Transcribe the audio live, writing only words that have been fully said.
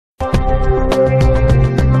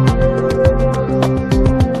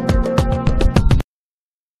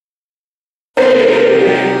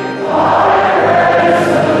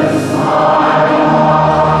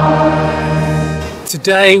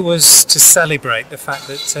today was to celebrate the fact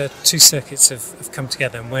that two circuits have come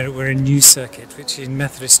together, and we're a new circuit, which in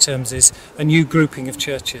Methodist terms is a new grouping of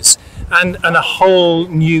churches and a whole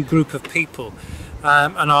new group of people.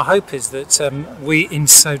 And our hope is that in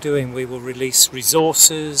so doing, we will release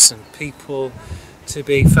resources and people to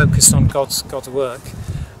be focused on God's work.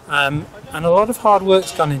 And a lot of hard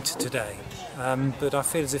work's gone into today. But I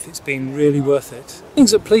feel as if it's been really worth it.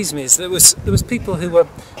 Things that pleased me is there was people who were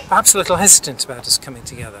perhaps a little hesitant about us coming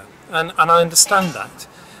together, and I understand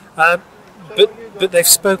that. But they've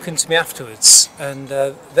spoken to me afterwards, and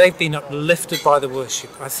they've been uplifted by the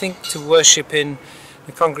worship. I think to worship in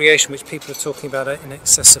a congregation which people are talking about in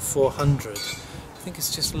excess of 400, I think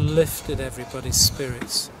it's just lifted everybody's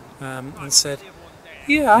spirits and said,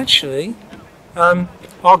 yeah, actually,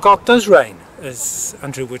 our God does reign, as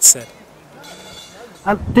Andrew Wood said.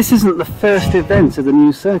 And this isn't the first event of the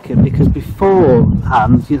new circuit, because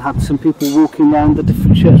beforehand you had some people walking around the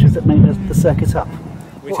different churches that made the circuit up.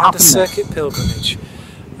 We'd had a circuit pilgrimage.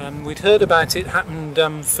 We'd heard about it,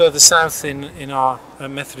 happened further south in our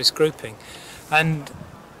Methodist grouping, and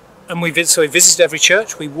we visited every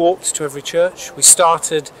church, we walked to every church. We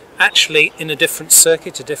started actually in a different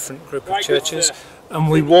circuit, a different group of churches, and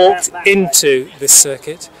we walked into this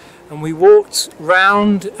circuit. And we walked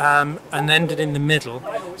round and ended in the middle.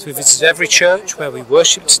 So we visited every church where we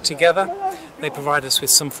worshipped together. They provide us with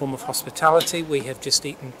some form of hospitality. We have just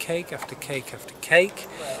eaten cake after cake after cake.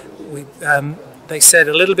 They said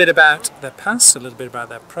a little bit about their past, a little bit about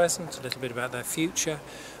their present, a little bit about their future,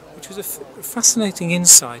 which was a fascinating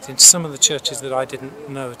insight into some of the churches that I didn't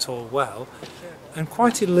know at all well, and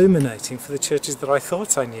quite illuminating for the churches that I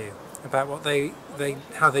thought I knew, about what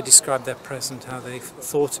how they described their present, how they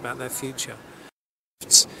thought about their future.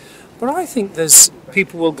 But I think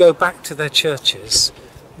people will go back to their churches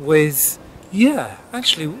with, yeah,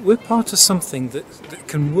 actually we're part of something that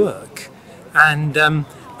can work, and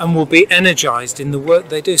will be energised in the work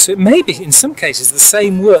they do. So it may be, in some cases, the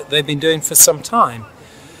same work they've been doing for some time.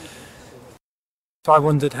 So I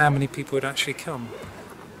wondered how many people would actually come.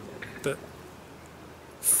 But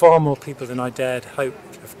far more people than I dared hope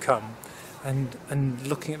have come, and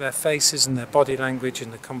looking at their faces and their body language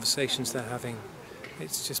and the conversations they're having,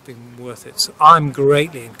 it's just been worth it. So I'm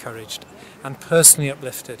greatly encouraged and personally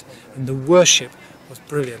uplifted, and the worship was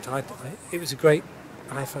brilliant. I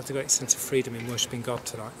felt a great sense of freedom in worshipping God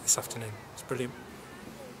this afternoon. It's brilliant.